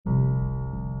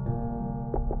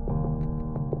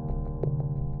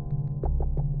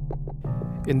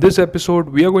In this episode,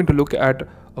 we are going to look at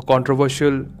a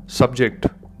controversial subject,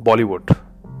 Bollywood.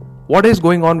 What is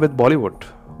going on with Bollywood?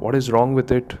 What is wrong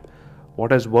with it?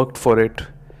 What has worked for it?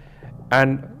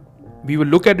 And we will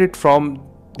look at it from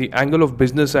the angle of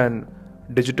business and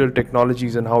digital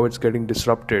technologies and how it's getting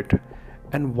disrupted.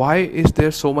 And why is there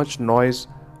so much noise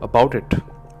about it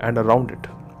and around it?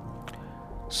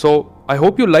 So, I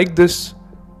hope you like this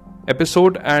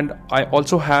episode, and I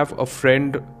also have a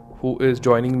friend who is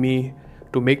joining me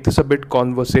to make this a bit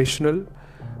conversational.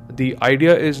 The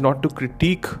idea is not to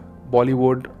critique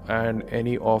Bollywood and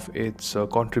any of its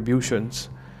contributions,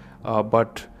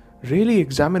 but really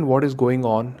examine what is going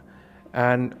on.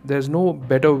 And there's no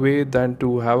better way than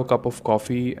to have a cup of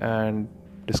coffee and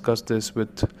discuss this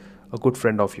with a good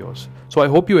friend of yours. So I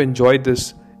hope you enjoyed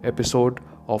this episode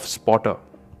of Spotter.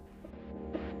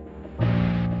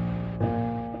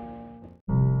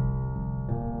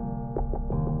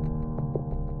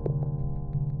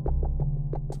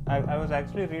 I was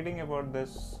actually reading about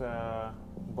this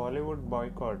Bollywood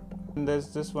boycott. And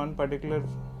there's this one particular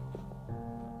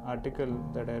article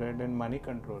that I read in Money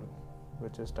Control,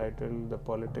 which is titled "The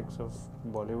Politics of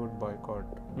Bollywood Boycott."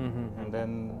 And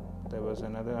then there was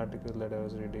another article that I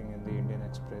was reading in the Indian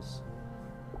Express.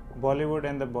 Bollywood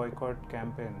and the boycott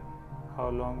campaign. How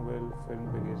long will film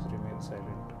biggies remain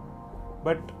silent?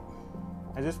 But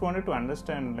I just wanted to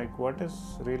understand, like, what is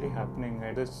really happening.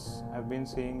 I've been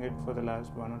seeing it for the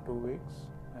last 1 or 2 weeks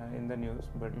in the news,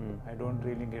 but I don't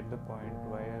really get the point.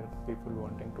 Why are people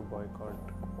wanting to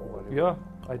boycott Bollywood? Yeah,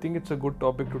 I think it's a good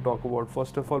topic to talk about.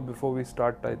 First of all, before we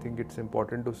start, I think it's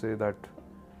important to say that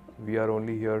we are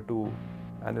only here to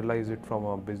analyze it from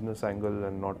a business angle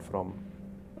and not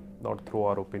through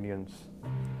our opinions.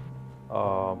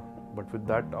 But with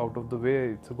that out of the way,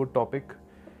 it's a good topic,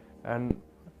 and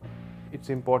it's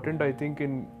important, I think,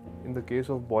 in the case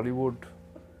of Bollywood,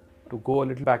 to go a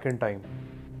little back in time.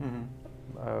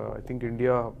 I think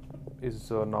India is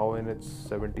now in its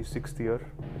 76th year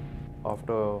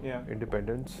after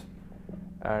independence,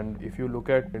 and if you look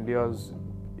at India's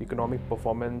economic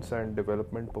performance and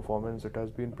development performance, it has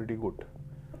been pretty good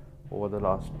over the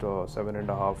last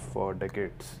 7.5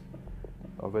 decades.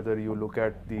 Whether you look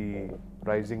at the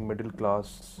rising middle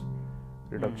class,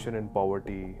 reduction in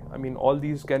poverty, I mean, all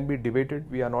these can be debated.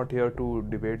 We are not here to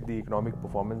debate the economic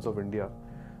performance of India,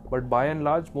 but by and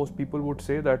large, most people would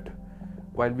say that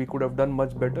while we could have done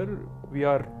much better, we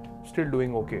are still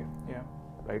doing okay. Yeah.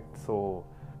 Right? So,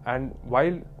 and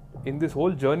while in this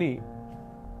whole journey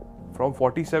from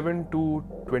 47 to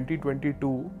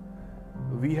 2022,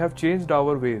 we have changed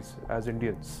our ways as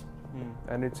Indians.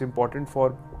 And it's important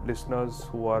for listeners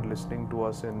who are listening to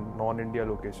us in non-India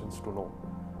locations to know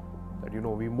that,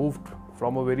 we moved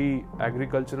from a very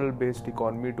agricultural based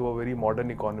economy to a very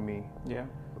modern economy. Yeah.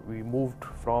 We moved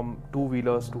from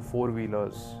 2-wheelers to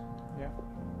 4-wheelers. Yeah.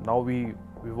 Now we've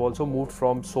also moved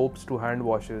from soaps to hand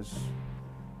washes.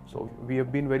 So we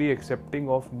have been very accepting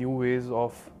of new ways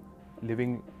of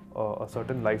living a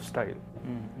certain lifestyle.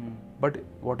 But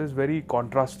what is very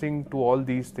contrasting to all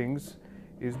these things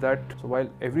is that, so while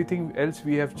everything else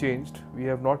we have changed, we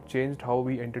have not changed how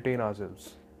we entertain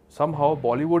ourselves. Somehow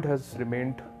Bollywood has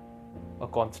remained a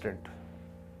constant.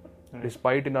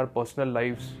 Despite in our personal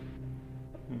lives,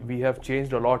 we have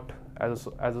changed a lot as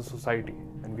a society,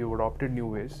 and we have adopted new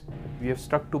ways. We have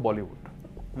stuck to Bollywood.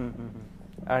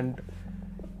 And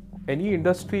any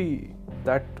industry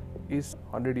that is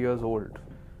 100 years old,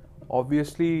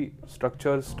 obviously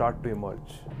structures start to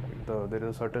emerge. There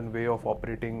is a certain way of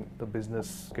operating the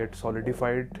business get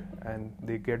solidified, and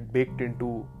they get baked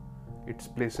into its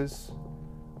places,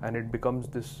 and it becomes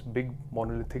this big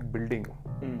monolithic building,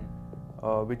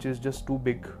 which is just too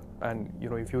big. And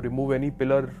if you remove any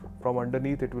pillar from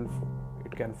underneath, it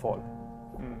can fall.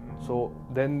 So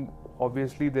then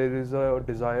obviously there is a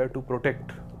desire to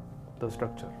protect the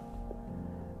structure,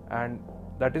 and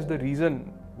that is the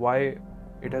reason why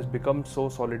it has become so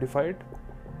solidified.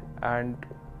 And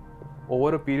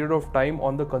over a period of time,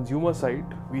 on the consumer side,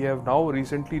 we have now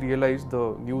recently realized,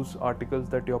 the news articles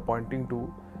that you're pointing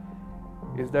to,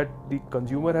 is that the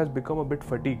consumer has become a bit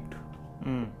fatigued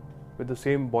with the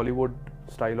same Bollywood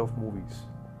style of movies.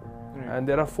 And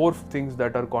there are 4 things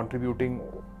that are contributing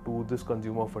to this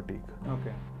consumer fatigue.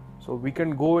 Okay. So we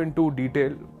can go into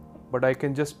detail, but I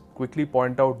can just quickly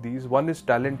point out these. One is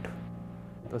talent.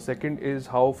 The second is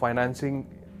how financing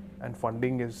and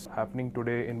funding is happening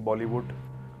today in Bollywood.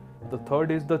 The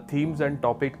third is the themes and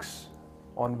topics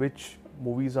on which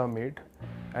movies are made.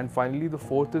 And finally, the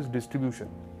fourth is distribution,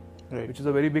 which is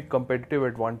a very big competitive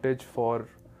advantage for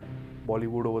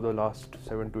Bollywood over the last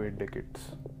 7 to 8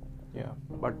 decades. Yeah.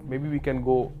 But maybe we can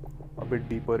go a bit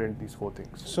deeper in these 4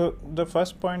 things. So the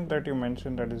first point that you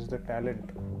mentioned, that is the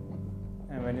talent.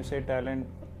 And when you say talent,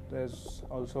 there's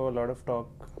also a lot of talk,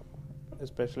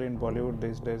 especially in Bollywood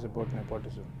these days, about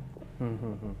nepotism.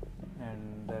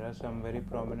 And there are some very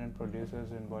prominent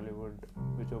producers in Bollywood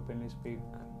who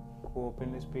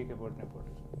openly speak about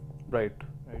nepotism. Right.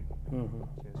 Right.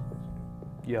 Yes,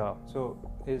 Yeah.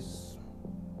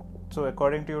 So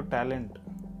according to your talent,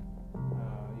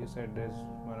 you said there's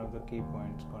one of the key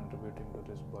points contributing to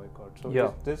this boycott. So Yeah.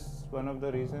 is this one of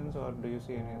the reasons, or do you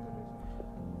see any other reason?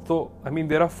 So, I mean,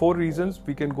 there are 4 reasons.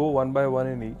 We can go one by one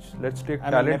in each. Let's take I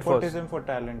mean, talent nepotism first. for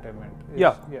talent, I meant.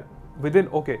 Yeah. Yeah. Within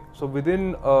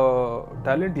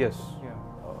talent, yes. Yeah.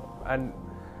 And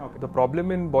Okay. the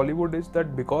problem in Bollywood is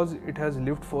that because it has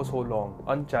lived for so long,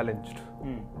 unchallenged,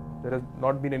 there has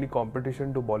not been any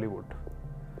competition to Bollywood,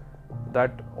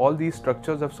 that all these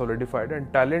structures have solidified,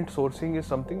 and talent sourcing is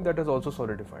something that has also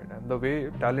solidified. And the way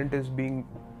talent is being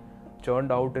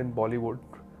churned out in Bollywood,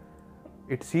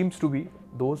 it seems to be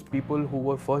those people who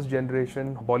were first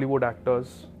generation Bollywood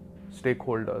actors,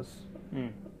 stakeholders,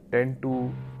 tend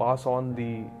to pass on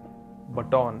the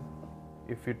baton,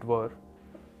 if it were,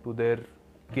 to their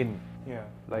kin, Yeah.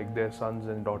 like their sons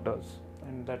and daughters.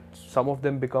 And that's Some of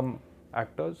them become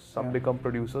actors, some Yeah. become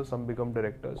producers, some become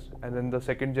directors, and then the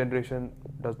second generation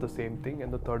does the same thing,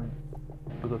 and the third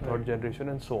to the third Right. generation,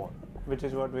 and so on. which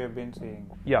is what we have been seeing.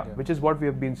 Yeah, which is what we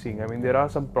have been seeing. I mean, there are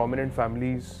some prominent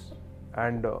families,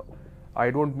 and I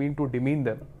don't mean to demean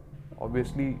them.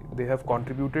 Obviously, they have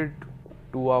contributed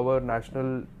to our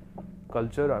national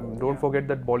culture. I mean, don't Yeah. forget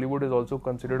that Bollywood is also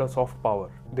considered a soft power.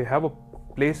 They have a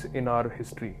place in our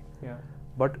history, Yeah.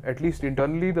 but at least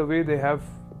internally, the way they have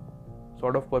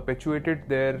sort of perpetuated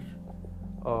their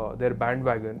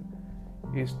bandwagon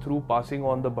is through passing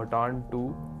on the baton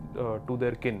to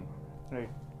their kin, Right.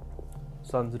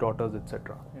 sons, daughters,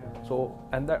 etc. Yeah. So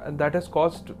and that has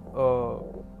caused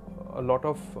a lot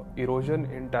of erosion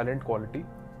in talent quality,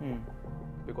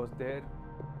 because there.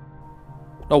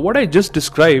 Now, what I just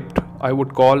described, I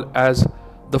would call as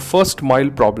the first mile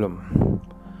problem.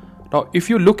 Now, if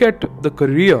you look at the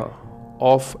career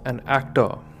of an actor,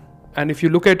 and if you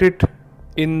look at it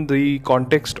in the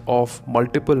context of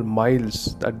multiple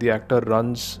miles that the actor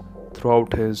runs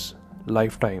throughout his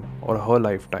lifetime or her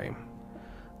lifetime,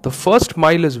 the first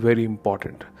mile is very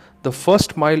important. The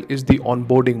first mile is the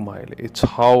onboarding mile. It's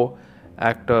how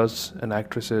actors and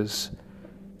actresses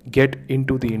get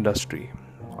into the industry,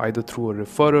 either through a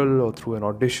referral or through an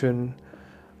audition.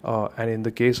 And in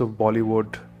the case of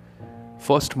Bollywood,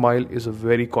 first mile is a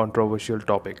very controversial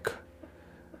topic.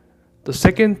 The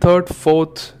second, third,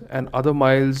 fourth, and other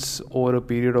miles over a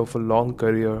period of a long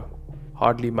career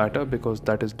hardly matter, because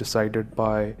that is decided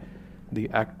by the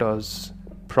actor's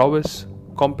prowess,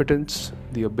 competence,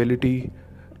 the ability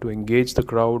to engage the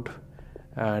crowd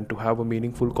and to have a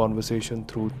meaningful conversation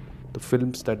through the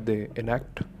films that they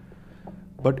enact.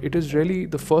 But it is really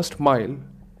the first mile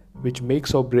which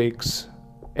makes or breaks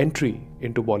entry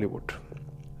into Bollywood.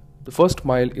 The first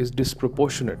mile is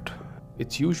disproportionate.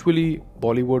 It's usually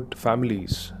Bollywood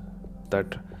families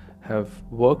that have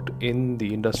worked in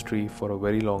the industry for a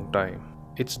very long time.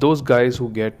 It's those guys who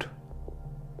get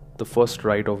the first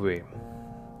right of way.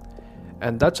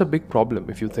 And that's a big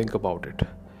problem if you think about it.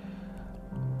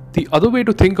 The other way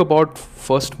to think about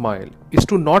first mile is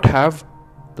to not have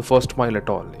the first mile at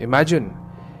all. Imagine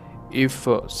if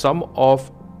some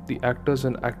of the actors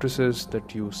and actresses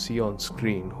that you see on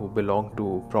screen who belong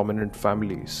to prominent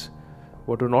families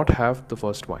were to not have the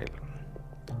first mile.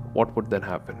 What would then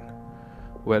happen?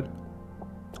 Well,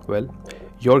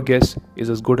 your guess is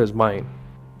as good as mine.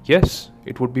 Yes,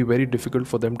 it would be very difficult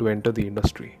for them to enter the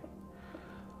industry.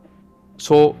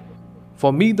 So,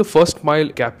 for me, the first mile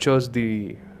captures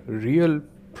the real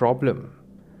problem.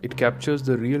 It captures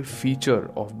the real feature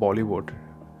of Bollywood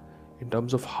in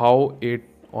terms of how it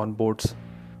onboards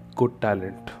good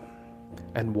talent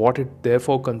and what it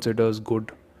therefore considers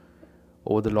good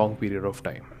over the long period of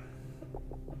time.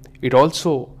 It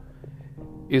also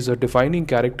is a defining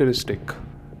characteristic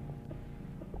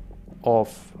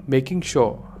of making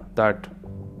sure that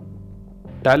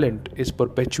talent is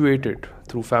perpetuated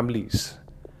through families,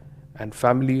 and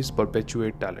families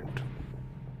perpetuate talent.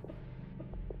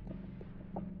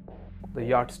 The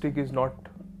yardstick is not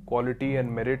quality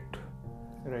and merit,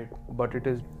 Right. but it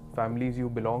is families you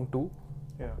belong to,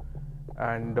 Yeah.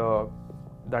 and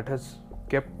that has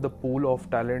kept the pool of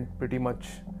talent pretty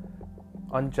much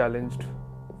unchallenged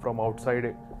from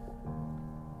outside.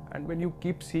 And when you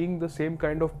keep seeing the same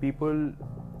kind of people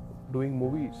doing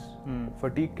movies,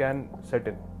 fatigue can set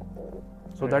in.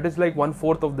 So Right. that is like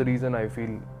 1/4 of the reason I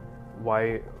feel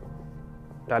why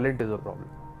talent is a problem.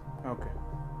 Okay.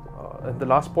 And the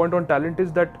last point on talent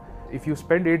is that if you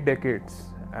spend 8 decades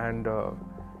and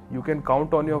you can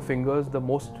count on your fingers the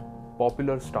most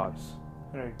popular stars,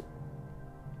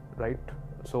 right?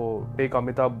 So take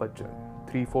Amitabh Bachchan,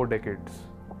 3-4 decades.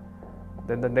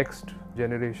 Then the next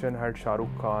generation had Shah Rukh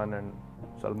Khan and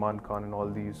Salman Khan and all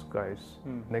these guys,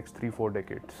 next 3-4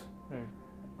 decades.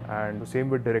 And the same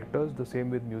with directors, the same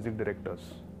with music directors.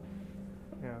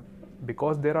 Yeah.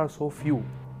 Because there are so few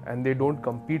and they don't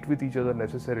compete with each other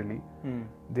necessarily,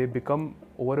 they become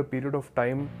over a period of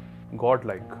time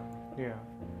godlike. Yeah.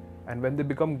 And when they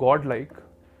become godlike,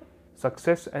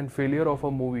 success and failure of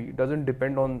a movie doesn't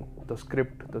depend on the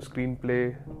script, the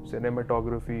screenplay,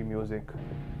 cinematography, music,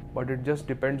 but it just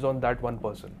depends on that one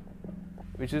person,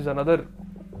 which is another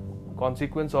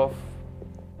consequence of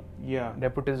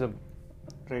nepotism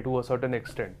to a certain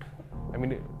extent. I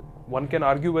mean, one can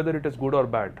argue whether it is good or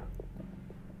bad.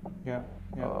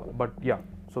 But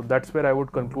so that's where I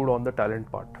would conclude on the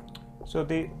talent part. So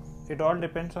it all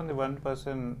depends on the one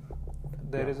person.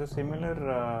 There is a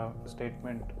similar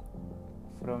statement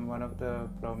from one of the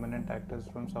prominent actors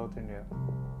from South India.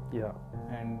 Yeah.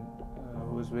 And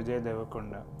who's Vijay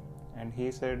Deverakonda. And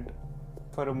he said,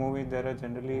 for a movie there are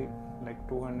generally like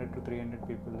 200 to 300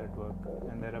 people that work,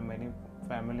 and there are many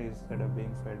families that are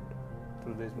being fed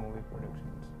through these movie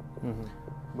productions.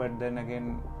 But then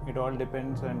again, it all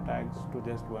depends and tags to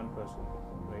just one person,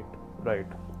 right? Right.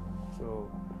 So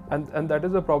and that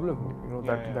is a problem,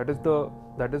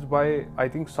 that is why I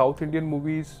think South Indian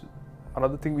movies,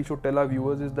 another thing we should tell our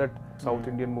viewers is that South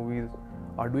Indian movies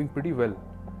are doing pretty well,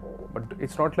 but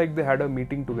it's not like they had a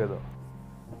meeting together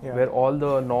where all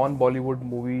the non-Bollywood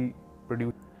movie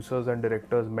producers and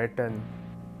directors met and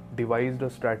devised a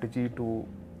strategy to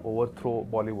overthrow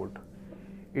Bollywood.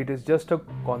 It is just a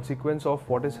consequence of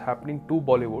what is happening to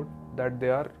Bollywood, that they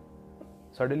are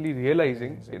suddenly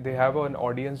realizing they have an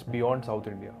audience beyond South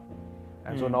India,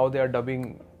 and so now they are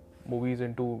dubbing movies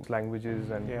into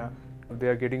languages, and they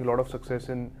are getting a lot of success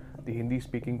in the Hindi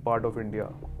speaking part of India.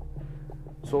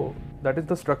 So that is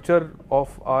the structure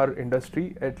of our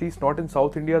industry, at least not in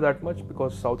South India that much,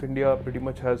 because South India pretty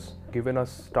much has given us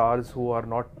stars who are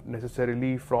not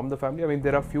necessarily from the family. I mean,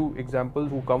 there are few examples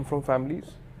who come from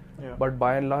families, but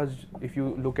by and large, if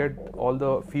you look at all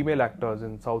the female actors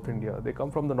in South India, they come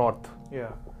from the north,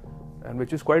 and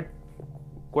which is quite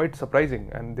surprising.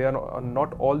 And they are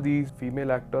not all these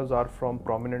female actors are from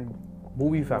prominent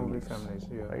movie families,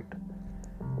 right?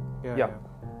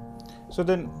 So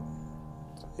then,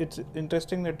 it's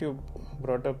interesting that you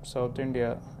brought up South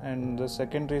India, and the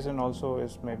second reason also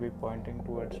is maybe pointing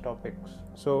towards topics.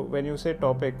 So when you say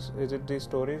topics, is it the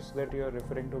stories that you are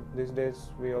referring to? These days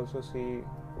we also see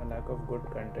a lack of good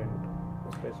content,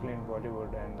 especially in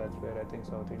Bollywood, and that's where I think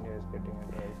South India is getting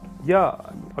it right. Yeah,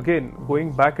 again,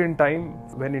 going back in time,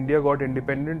 when India got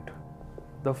independent,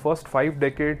 the first 5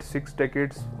 decades, 6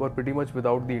 decades were pretty much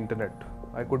without the internet.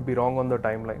 I could be wrong on the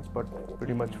timelines, but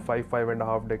pretty much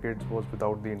 5.5 decades was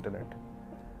without the internet.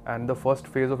 And the first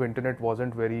phase of internet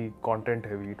wasn't very content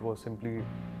heavy, it was simply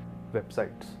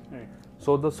websites. Right.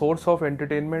 So the source of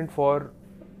entertainment for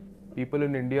people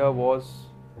in India was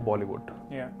Bollywood.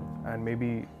 And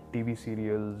maybe TV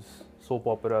serials, soap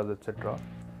operas, etc.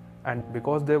 And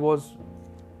because there was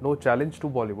no challenge to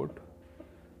Bollywood,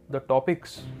 the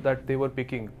topics that they were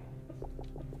picking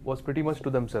was pretty much to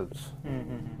themselves.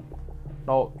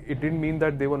 Now, it didn't mean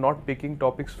that they were not picking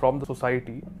topics from the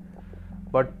society,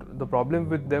 but the problem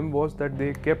with them was that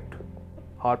they kept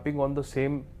harping on the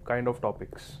same kind of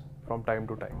topics from time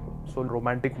to time. So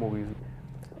romantic movies,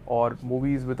 or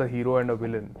movies with a hero and a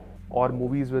villain, or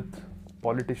movies with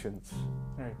politicians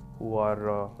who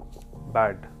are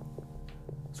bad.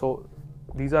 So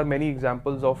these are many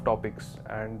examples of topics,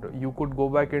 and you could go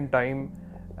back in time,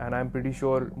 and I'm pretty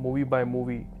sure movie by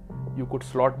movie you could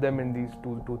slot them in these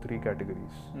 2-3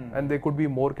 categories, and there could be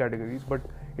more categories, but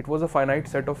it was a finite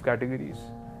set of categories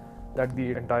that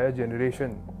the entire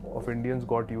generation of Indians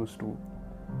got used to,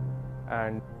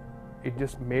 and it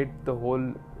just made the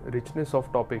whole richness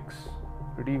of topics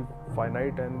pretty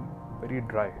finite and very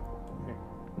dry.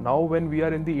 Now when we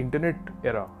are in the internet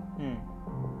era,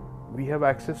 we have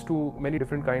access to many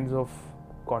different kinds of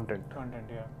content,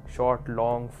 short,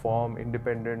 long, form,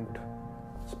 independent,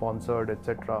 sponsored,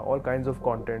 etc. All kinds of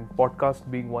content, podcast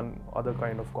being one other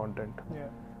kind of content.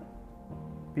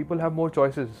 People have more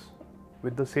choices.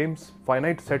 With the same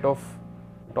finite set of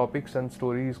topics and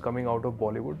stories coming out of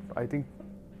Bollywood, I think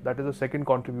that is a second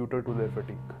contributor to their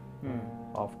fatigue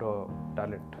after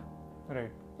talent.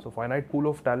 Right. So finite pool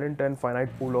of talent and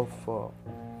finite pool of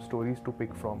stories to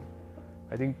pick from.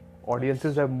 I think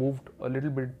Audiences have moved a little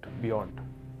bit beyond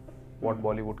what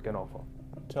Bollywood can offer.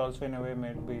 It's also in a way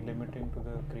may be limiting to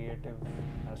the creative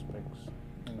aspects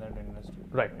in that industry.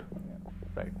 Right.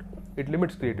 Yeah. Right. It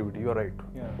limits creativity. You're right.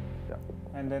 Yeah. Yeah.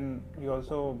 And then you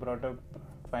also brought up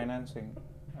financing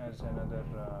as another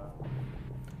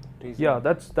reason. Yeah,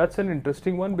 that's an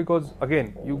interesting one, because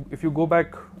again, if you go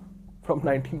back from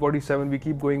 1947, we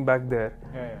keep going back there.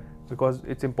 Yeah. Because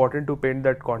it's important to paint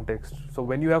that context. So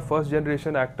when you have first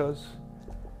generation actors,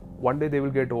 one day they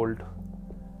will get old,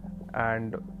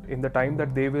 and in the time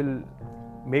that they will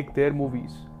make their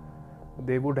movies,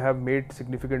 they would have made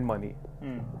significant money.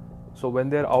 So when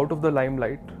they're out of the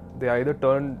limelight, they either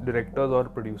turn directors or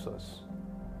producers.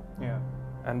 Yeah.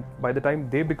 And by the time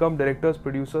they become directors,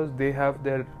 producers, they have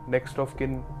their next of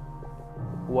kin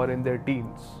who are in their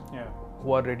teens, Yeah.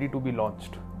 who are ready to be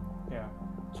launched. Yeah.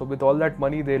 So with all that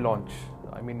money they launch.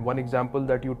 I mean, one example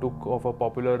that you took of a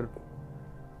popular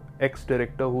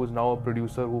ex-director who is now a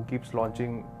producer who keeps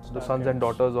launching the sons and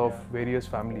daughters of various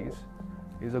families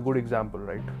is a good example,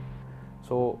 right?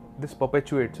 So this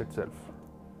perpetuates itself.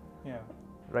 Yeah.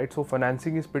 Right? So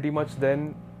financing is pretty much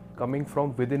then coming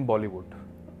from within Bollywood.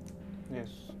 Yes.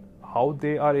 How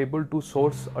they are able to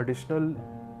source additional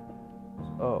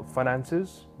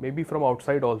finances, maybe from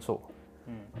outside also.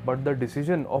 But the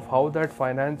decision of how that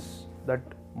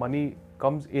money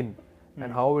comes in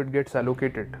and how it gets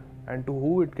allocated and to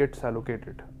who it gets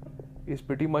allocated is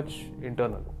pretty much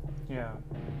internal. Yeah.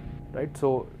 Right?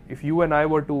 So if you and I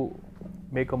were to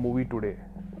make a movie today,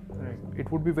 Right.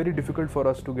 it would be very difficult for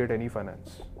us to get any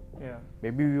finance. Yeah.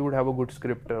 Maybe we would have a good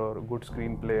script or a good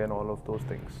screenplay and all of those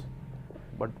things,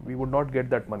 but we would not get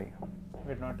that money.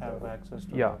 We do not have access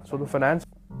to. Yeah, so the finance,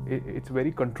 it's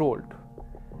very controlled,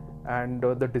 and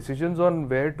the decisions on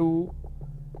where to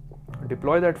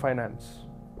deploy that finance,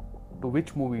 to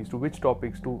which movies, to which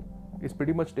topics, is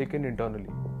pretty much taken internally.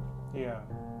 Yeah.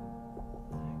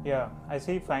 Yeah, I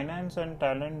see finance and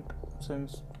talent,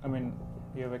 since, I mean,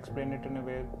 you have explained it in a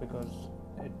way because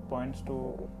it points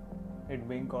to it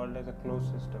being called as a closed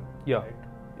system. Yeah. Right?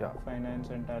 Yeah.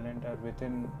 Finance and talent are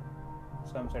within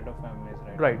some set of families,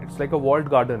 right? Right, it's like a walled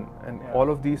garden, and Yeah. all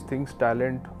of these things,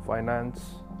 talent,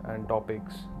 finance, and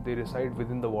topics, they reside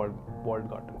within the walled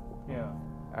garden. Yeah.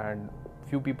 And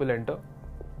few people enter.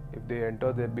 If they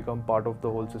enter, they become part of the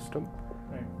whole system.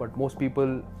 Right. But most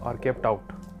people are kept out.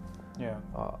 Yeah.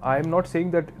 I am not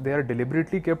saying that they are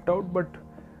deliberately kept out, but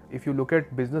if you look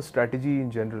at business strategy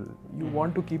in general, you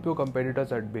want to keep your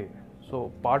competitors at bay.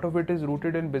 So part of it is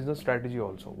rooted in business strategy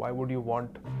also. Why would you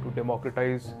want to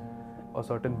democratize a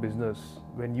certain business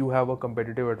when you have a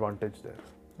competitive advantage there?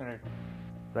 Right.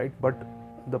 Right? But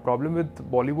the problem with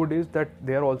Bollywood is that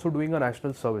they are also doing a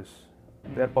national service.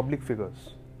 They are public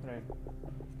figures. Right.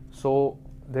 So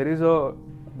there is a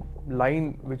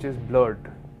line which is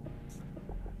blurred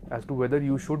as to whether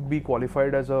you should be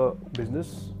qualified as a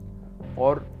business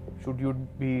or should you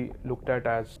be looked at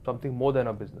as something more than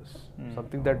a business,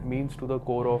 something that means to the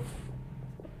core of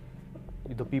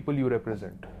the people you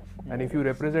represent. And if you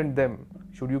represent them,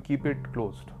 should you keep it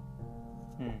closed?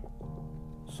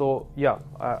 So yeah,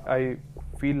 I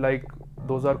feel like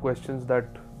those are questions that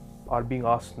are being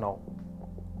asked now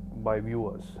by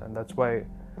viewers, and that's why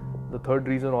the third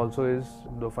reason also is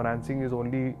the financing is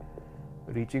only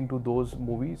reaching to those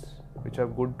movies which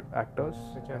have good actors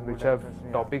and which have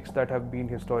topics that have been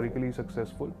historically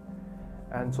successful,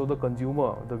 and so the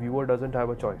consumer, the viewer, doesn't have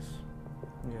a choice.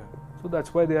 Yeah. So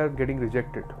that's why they are getting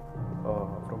rejected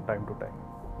from time to time,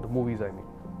 the movies I mean.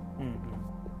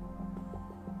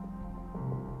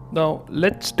 Now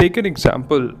let's take an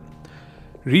example.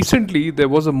 Recently there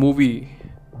was a movie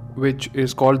which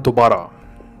is called Dobara,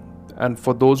 and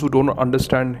for those who don't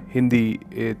understand Hindi,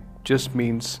 it just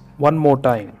means one more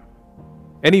time.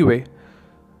 Anyway,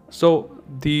 so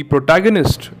the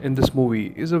protagonist in this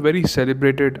movie is a very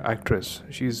celebrated actress.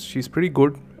 She's pretty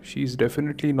good. She's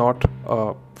definitely not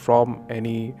from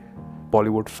any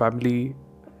Bollywood family.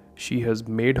 She has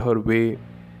made her way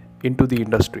into the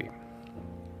industry.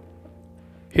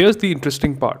 Here's the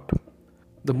interesting part.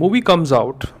 The movie comes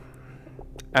out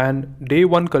and day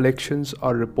one collections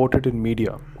are reported in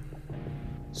media.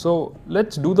 So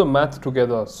let's do the math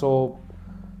together. So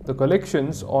the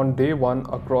collections on day one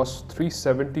across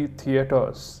 370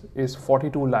 theaters is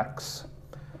 42 lakhs,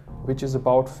 which is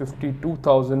about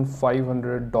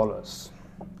 $52,500.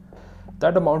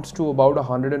 That amounts to about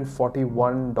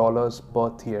 $141 per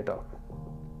theater,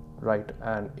 right?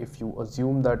 And if you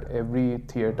assume that every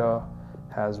theater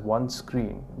has one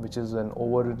screen, which is an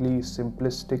overly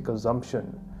simplistic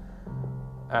assumption,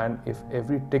 and if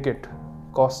every ticket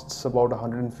costs about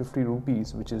 150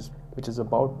 rupees, which is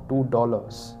about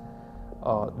 $2,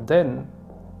 then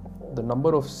the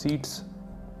number of seats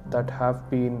that have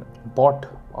been bought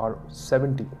are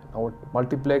 70. Now, a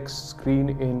multiplex screen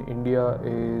in India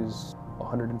is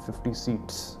 150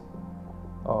 seats.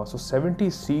 So 70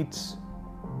 seats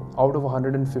out of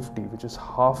 150, which is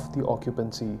half the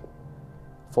occupancy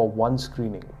for one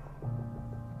screening.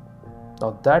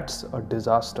 Now that's a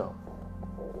disaster.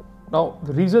 Now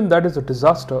the reason that is a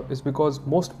disaster is because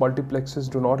most multiplexes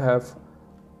do not have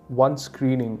one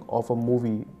screening of a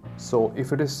movie. So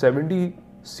if it is 70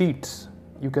 seats,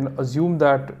 you can assume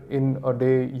that in a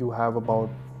day you have about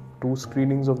 2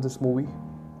 screenings of this movie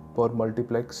per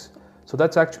multiplex. So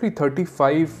that's actually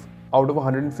 35 out of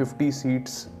 150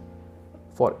 seats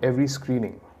for every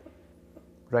screening,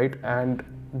 right? And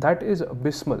that is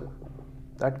abysmal.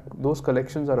 Those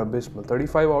collections are abysmal.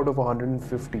 35 out of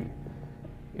 150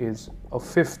 is a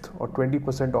fifth or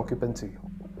 20% occupancy.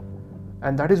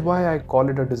 And that is why I call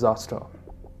it a disaster.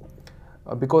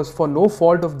 Because for no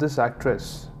fault of this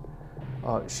actress,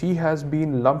 she has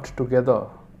been lumped together.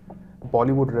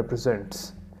 Bollywood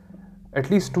represents, at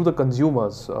least to the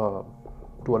consumers,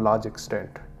 to a large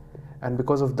extent. And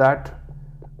because of that,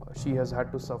 she has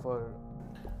had to suffer.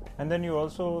 And then you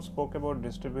also spoke about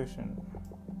distribution.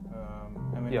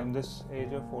 Yeah. In this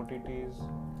age of OTTs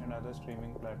and other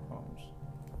streaming platforms,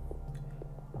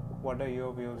 what are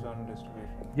your views on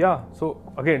distribution? Yeah, so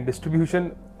again,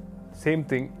 distribution, same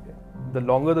thing. The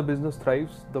longer the business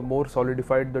thrives, the more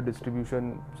solidified the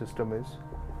distribution system is.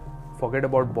 Forget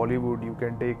about Bollywood, you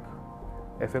can take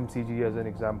FMCG as an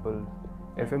example.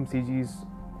 FMCG's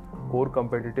core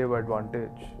competitive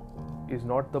advantage is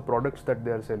not the products that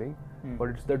they are selling, but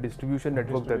it's the distribution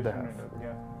network that they have.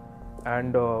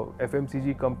 And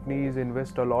FMCG companies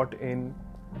invest a lot in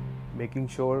making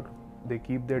sure they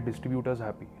keep their distributors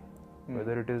happy,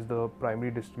 whether it is the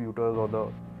primary distributors or the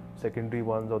secondary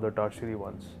ones or the tertiary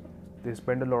ones. They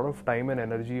spend a lot of time and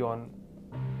energy on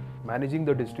managing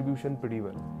the distribution pretty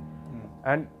well.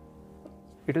 And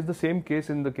it is the same case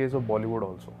in the case of Bollywood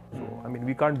also. So,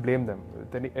 we can't blame them.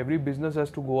 Then every business has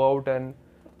to go out and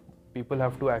people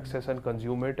have to access and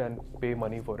consume it and pay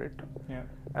money for it. Yeah.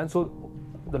 And so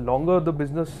the longer the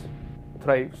business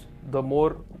thrives, the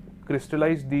more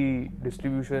crystallized the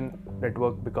distribution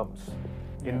network becomes.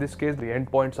 In this case, the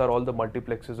endpoints are all the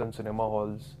multiplexes and cinema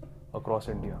halls across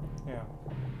India. Yeah.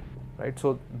 Right?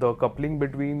 So the coupling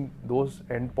between those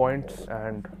endpoints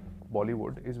and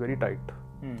Bollywood is very tight.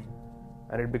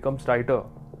 And it becomes tighter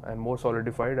and more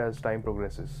solidified as time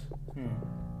progresses.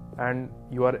 And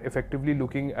you are effectively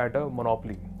looking at a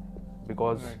monopoly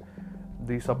because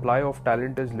the supply of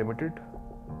talent is limited,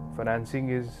 financing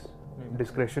is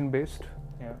discretion based,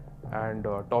 and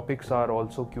topics are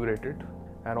also curated,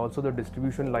 and also the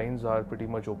distribution lines are pretty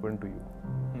much open to you.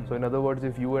 So in other words,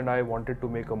 if you and I wanted to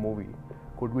make a movie,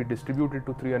 could we distribute it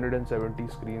to 370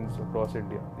 screens across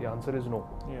India? The answer is no.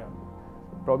 Yeah.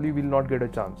 Probably we'll not get a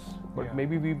chance, but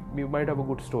maybe we might have a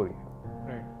good story.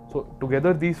 Right. So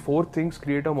together these four things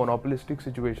create a monopolistic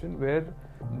situation where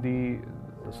the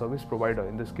service provider,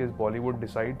 in this case Bollywood,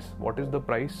 decides what is the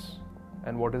price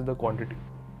and what is the quantity,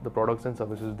 the products and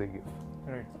services they give.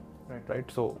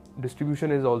 Right. So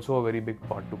distribution is also a very big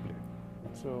part to play.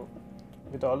 So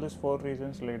with all these four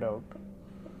reasons laid out,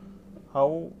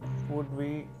 how would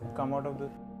we come out of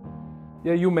this?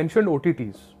 Yeah, you mentioned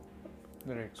OTTs.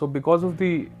 Right. So because of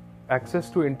the access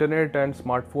to internet and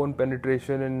smartphone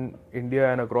penetration in India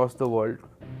and across the world,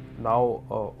 now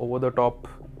over-the-top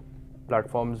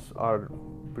platforms are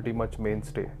pretty much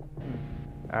mainstay.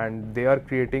 And they are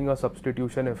creating a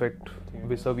substitution effect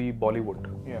vis-a-vis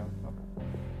Bollywood. Yeah. Okay.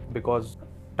 Because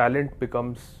talent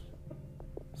becomes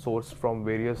sourced from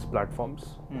various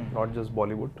platforms, not just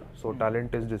Bollywood. So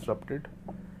talent is disrupted.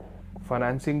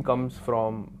 Financing comes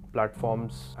from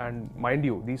platforms, and mind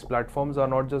you, these platforms are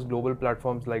not just global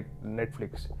platforms like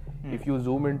Netflix. If you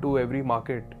zoom into every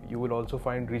market, you will also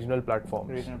find regional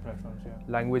platforms,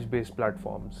 language-based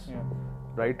platforms,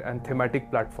 right, and thematic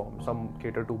platforms. Some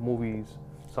cater to movies,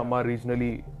 some are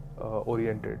regionally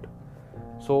oriented.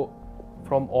 So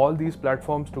from all these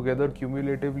platforms together,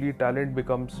 cumulatively, talent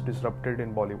becomes disrupted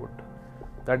in Bollywood.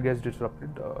 That gets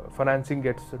disrupted. Financing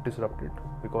gets disrupted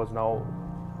because now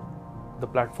the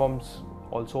platforms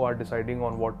also are deciding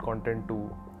on what content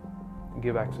to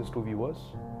give access to viewers.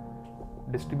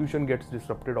 Distribution gets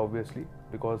disrupted obviously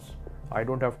because I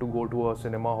don't have to go to a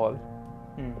cinema hall.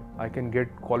 I can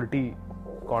get quality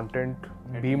content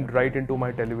beamed right into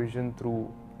my television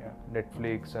through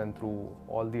Netflix and through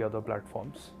all the other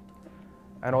platforms.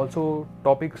 And also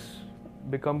topics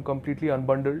become completely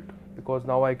unbundled because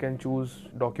now I can choose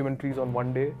documentaries on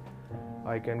one day,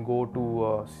 I can go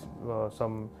to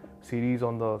some series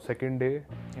on the second day.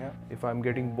 Yeah. If I'm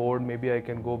getting bored, maybe I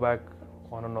can go back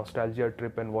on a nostalgia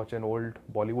trip and watch an old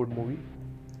Bollywood movie.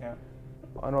 Yeah.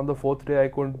 And on the fourth day, I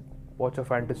could watch a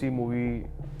fantasy movie.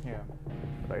 Yeah.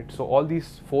 Right. So all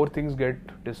these four things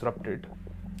get disrupted,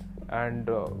 and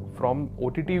from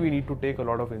OTT we need to take a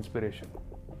lot of inspiration.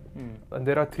 And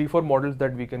there are 3-4 models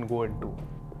that we can go into.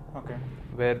 Okay.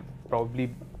 Where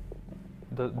probably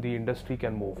the industry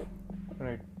can move.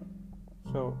 Right.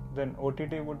 So then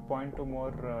OTT would point to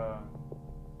more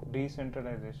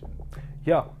decentralization.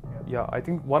 Yeah. I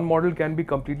think one model can be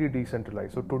completely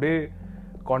decentralized. So today,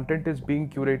 content is being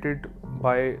curated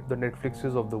by the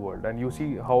Netflixes of the world, and you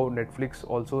see how Netflix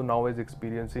also now is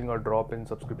experiencing a drop in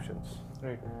subscriptions.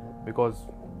 Right. Because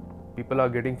people are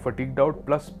getting fatigued out.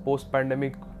 Plus,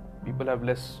 post-pandemic, people have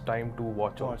less time to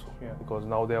watch also. Yeah. Because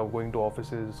now they are going to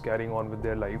offices, carrying on with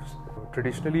their lives.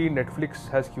 Traditionally, Netflix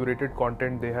has curated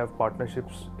content. They have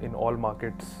partnerships in all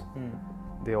markets.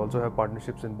 They also have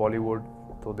partnerships in Bollywood.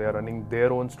 So they are running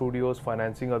their own studios,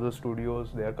 financing other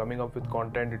studios. They are coming up with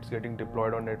content. It's getting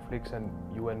deployed on Netflix, and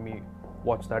you and me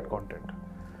watch that content.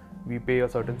 We pay a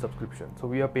certain subscription. So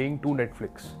we are paying to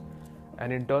Netflix.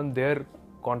 And in turn, their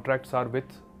contracts are with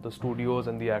the studios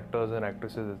and the actors and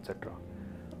actresses, etc.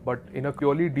 But in a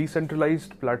purely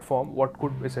decentralized platform, what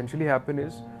could essentially happen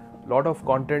is a lot of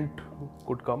content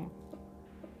could come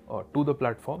to the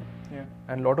platform,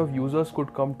 and a lot of users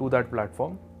could come to that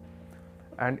platform.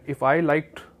 And if I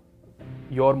liked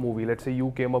your movie, let's say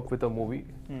you came up with a movie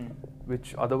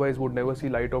which otherwise would never see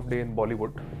light of day in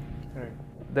Bollywood,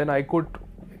 then I could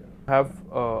have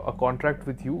a contract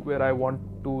with you where I want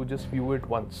to just view it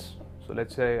once. So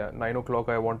let's say at 9 o'clock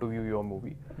I want to view your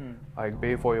movie. I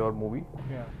pay for your movie.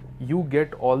 You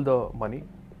get all the money.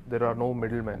 There are no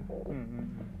middlemen.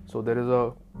 So there is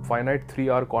a finite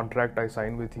 3-hour contract I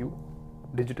sign with you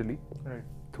digitally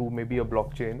through maybe a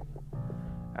blockchain,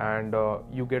 and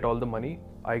you get all the money.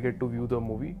 I get to view the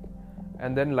movie,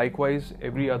 and then likewise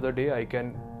every other day I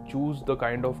can choose the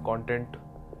kind of content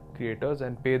creators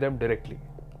and pay them directly.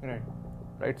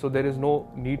 Right. So there is no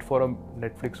need for a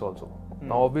Netflix also.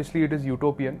 Now obviously it is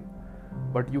utopian,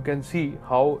 but you can see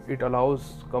how it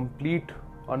allows complete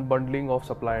unbundling of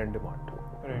supply and demand.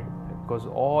 Because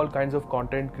all kinds of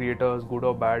content creators, good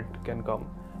or bad, can come,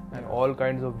 and all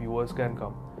kinds of viewers can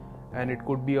come, and it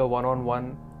could be a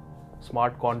one-on-one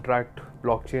smart contract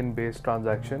blockchain based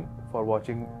transaction for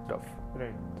watching stuff.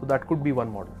 So that could be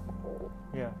one model.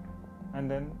 And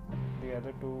then the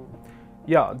other two.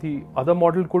 The other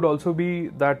model could also be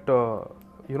that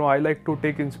I like to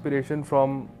take inspiration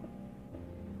from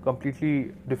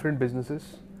completely different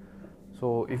businesses.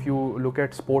 So if you look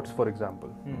at sports, for example,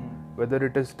 whether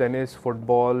it is tennis,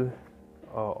 football,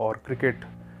 or cricket,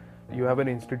 you have an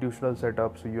institutional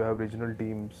setup. So you have regional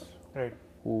teams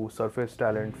who surface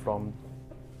talent from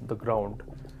the ground.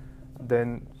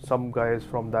 Then some guys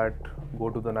from that go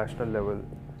to the national level,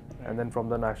 and then from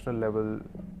the national level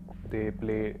they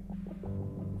play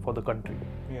for the country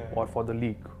or for the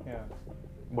league,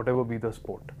 whatever be the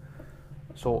sport.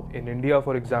 So in India,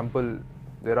 for example,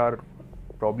 there are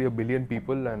probably 1 billion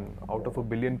people, and out of 1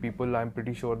 billion people, I'm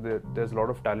pretty sure there's a lot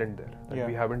of talent there that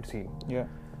we haven't seen.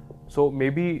 So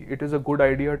maybe it is a good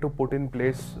idea to put in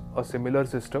place a similar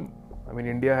system. I mean,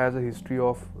 India has a history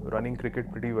of running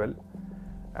cricket pretty well,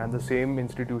 and the same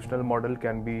institutional model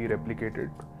can be replicated,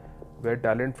 where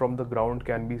talent from the ground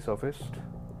can be surfaced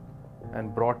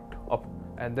and brought up,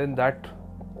 and then that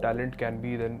talent can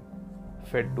be then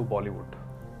fed to Bollywood.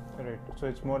 So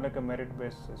it's more like a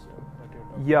merit-based system that you're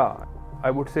talking about. I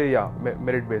would say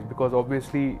merit-based, because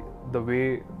obviously the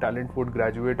way talent would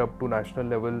graduate up to national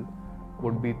level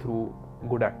would be through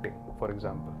good acting, for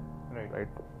example. Right?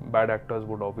 Bad actors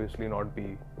would obviously not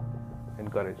be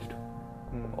encouraged,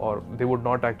 or they would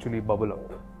not actually bubble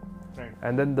up.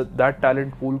 And then that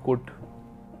talent pool could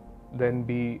then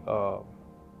be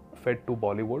fed to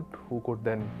Bollywood, who could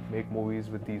then make movies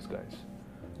with these guys.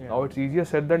 Now it's easier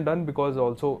said than done, because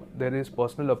also there is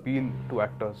personal appeal to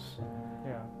actors.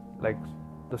 Like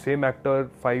the same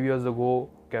actor 5 years ago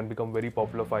can become very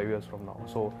popular 5 years from now.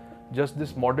 So just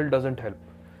this model doesn't help.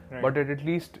 But at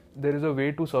least there is a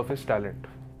way to surface talent.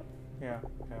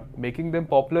 Making them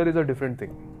popular is a different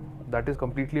thing. That is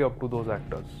completely up to those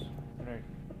actors,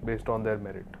 based on their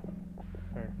merit.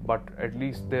 But at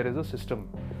least there is a system.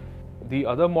 The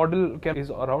other model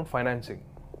is around financing.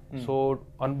 So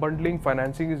unbundling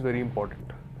financing is very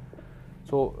important.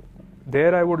 So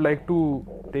there I would like to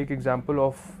take example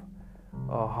of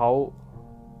how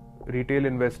retail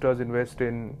investors invest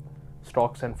in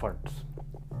stocks and funds.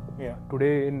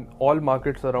 Today in all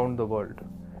markets around the world,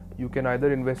 you can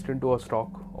either invest into a stock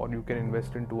or you can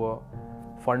invest into a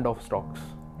fund of stocks.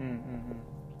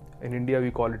 In India, we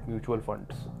call it mutual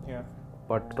funds. Yeah.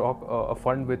 But a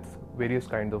fund with various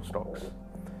kinds of stocks.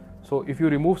 So if you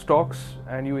remove stocks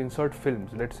and you insert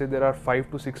films, let's say there are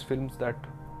 5 to 6 films that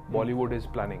Bollywood is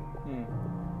planning.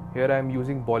 Here I am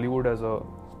using Bollywood as a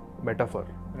metaphor.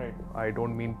 Right. I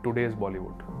don't mean today's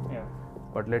Bollywood. Yeah.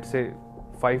 But let's say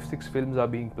 5-6 films are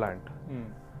being planned.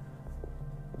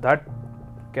 That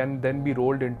can then be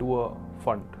rolled into a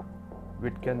fund,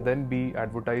 which can then be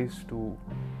advertised to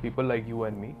people like you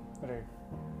and me. Right.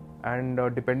 And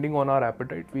depending on our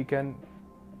appetite, we can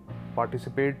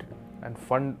participate and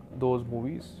fund those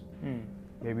movies,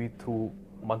 maybe through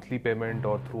monthly payment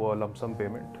or through a lump sum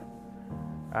payment.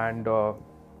 And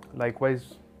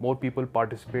likewise, more people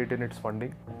participate in its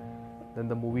funding, then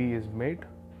the movie is made,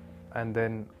 and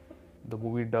then the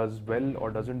movie does well or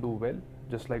doesn't do well,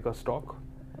 just like a stock,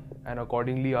 and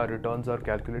accordingly our returns are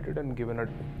calculated and given at.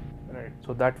 Right.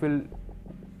 So that will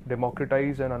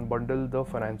democratize and unbundle the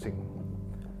financing.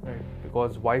 Right.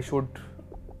 Because why should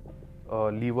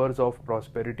levers of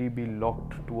prosperity be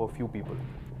locked to a few people?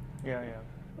 Yeah.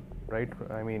 Right?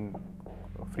 I mean,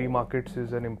 free markets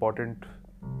is an important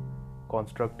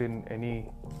construct in any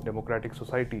democratic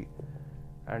society,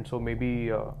 and so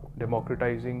maybe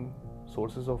democratizing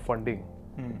sources of funding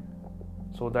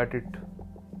so that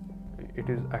it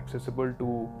is accessible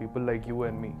to people like you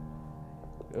and me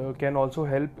can also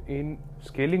help in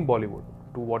scaling Bollywood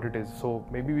to what it is. So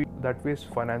maybe that way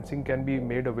financing can be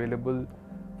made available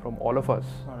from all of us,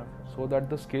 so that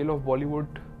the scale of Bollywood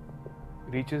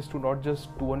reaches to not just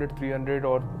 200, 300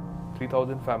 or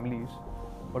 3,000 families,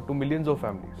 but to millions of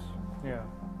families. Yeah.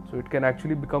 So it can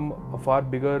actually become a far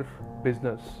bigger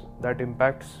business that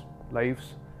impacts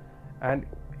lives, and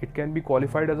it can be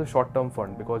qualified as a short-term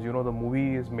fund, because the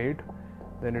movie is made,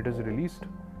 then it is released,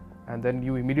 and then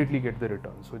you immediately get the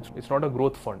return. So it's not a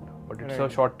growth fund, but it's a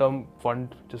short-term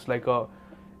fund, just like a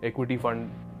equity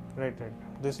fund. Right.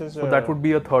 So that would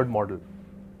be a third model.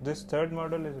 This third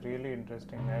model is really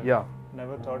interesting. I've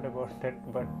never thought about it,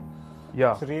 but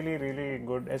it's really, really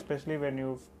good, especially when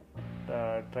you've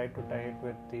tried to tie it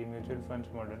with the mutual funds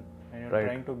model, and you're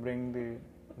trying to bring the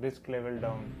risk level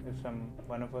down. If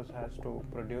one of us has to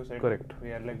produce it, correct,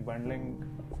 we are like bundling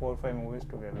 4 or 5 movies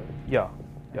together.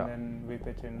 And then we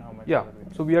pitch in how much.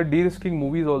 So we are de-risking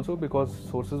movies also, because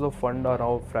sources of fund are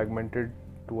now fragmented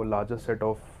to a larger set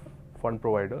of fund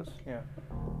providers,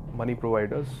 money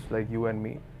providers like you and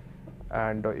me.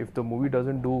 And if the movie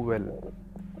doesn't do well,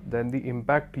 then the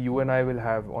impact you and I will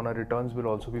have on our returns will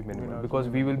also be minimal, because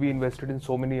we will be invested in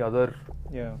so many other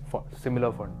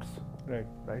similar funds. Right.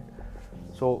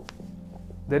 So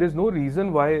there is no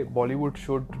reason why Bollywood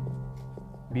should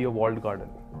be a walled garden.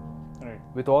 Right.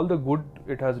 With all the good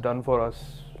it has done for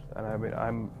us, and I mean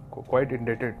I'm quite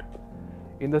indebted.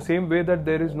 In the same way that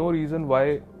there is no reason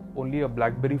why only a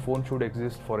BlackBerry phone should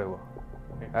exist forever,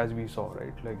 as we saw,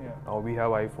 right? Now we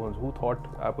have iPhones. Who thought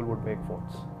Apple would make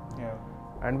phones?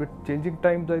 And with changing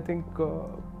times, I think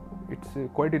it's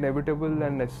quite inevitable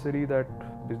and necessary that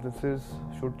businesses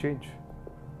should change.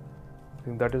 I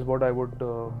think that is what I would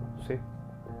say.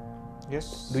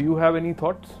 Yes. Do you have any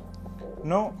thoughts?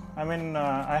 No, I mean,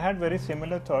 I had very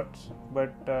similar thoughts,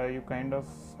 but you kind of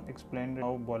explained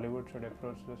how Bollywood should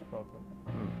approach this problem.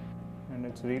 And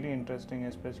it's really interesting,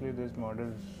 especially these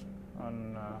models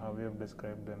on how you have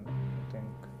described them. I think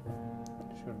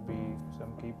should be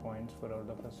some key points for all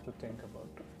of us to think about.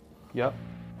 Yeah.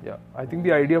 I think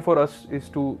the idea for us is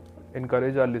to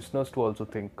encourage our listeners to also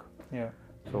think.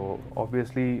 So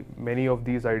obviously many of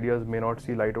these ideas may not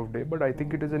see light of day, but I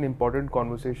think it is an important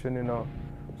conversation in a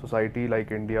society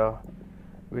like India.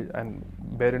 And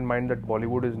bear in mind that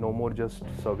Bollywood is no more just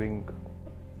serving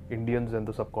Indians and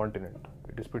the subcontinent.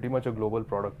 It is pretty much a global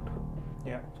product.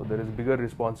 So there is bigger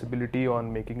responsibility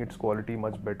on making its quality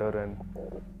much better and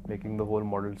making the whole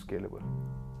model scalable.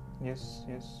 Yes.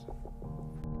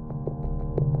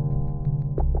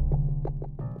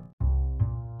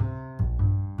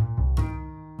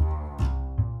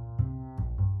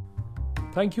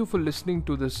 Thank you for listening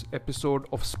to this episode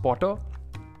of Spotter.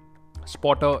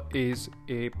 Spotter is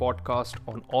a podcast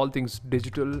on all things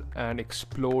digital and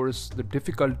explores the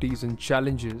difficulties and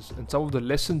challenges and some of the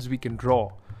lessons we can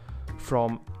draw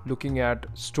from looking at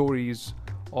stories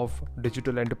of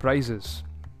digital enterprises.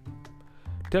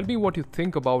 Tell me what you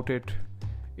think about it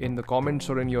in the comments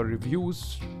or in your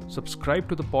reviews. Subscribe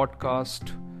to the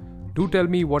podcast. Do tell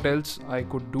me what else I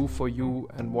could do for you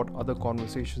and what other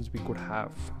conversations we could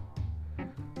have.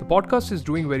 The podcast is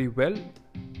doing very well.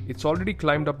 It's already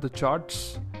climbed up the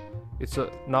charts. It's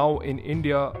now in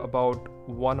India about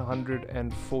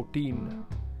 114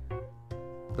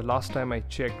 the last time I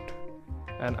checked,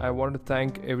 and I want to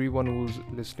thank everyone who's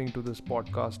listening to this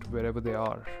podcast wherever they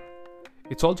are.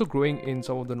 It's also growing in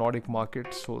some of the Nordic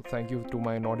markets, so thank you to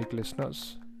my Nordic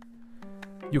listeners.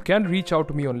 You can reach out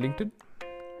to me on LinkedIn,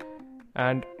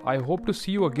 and I hope to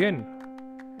see you again.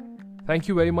 Thank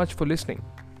you very much for listening.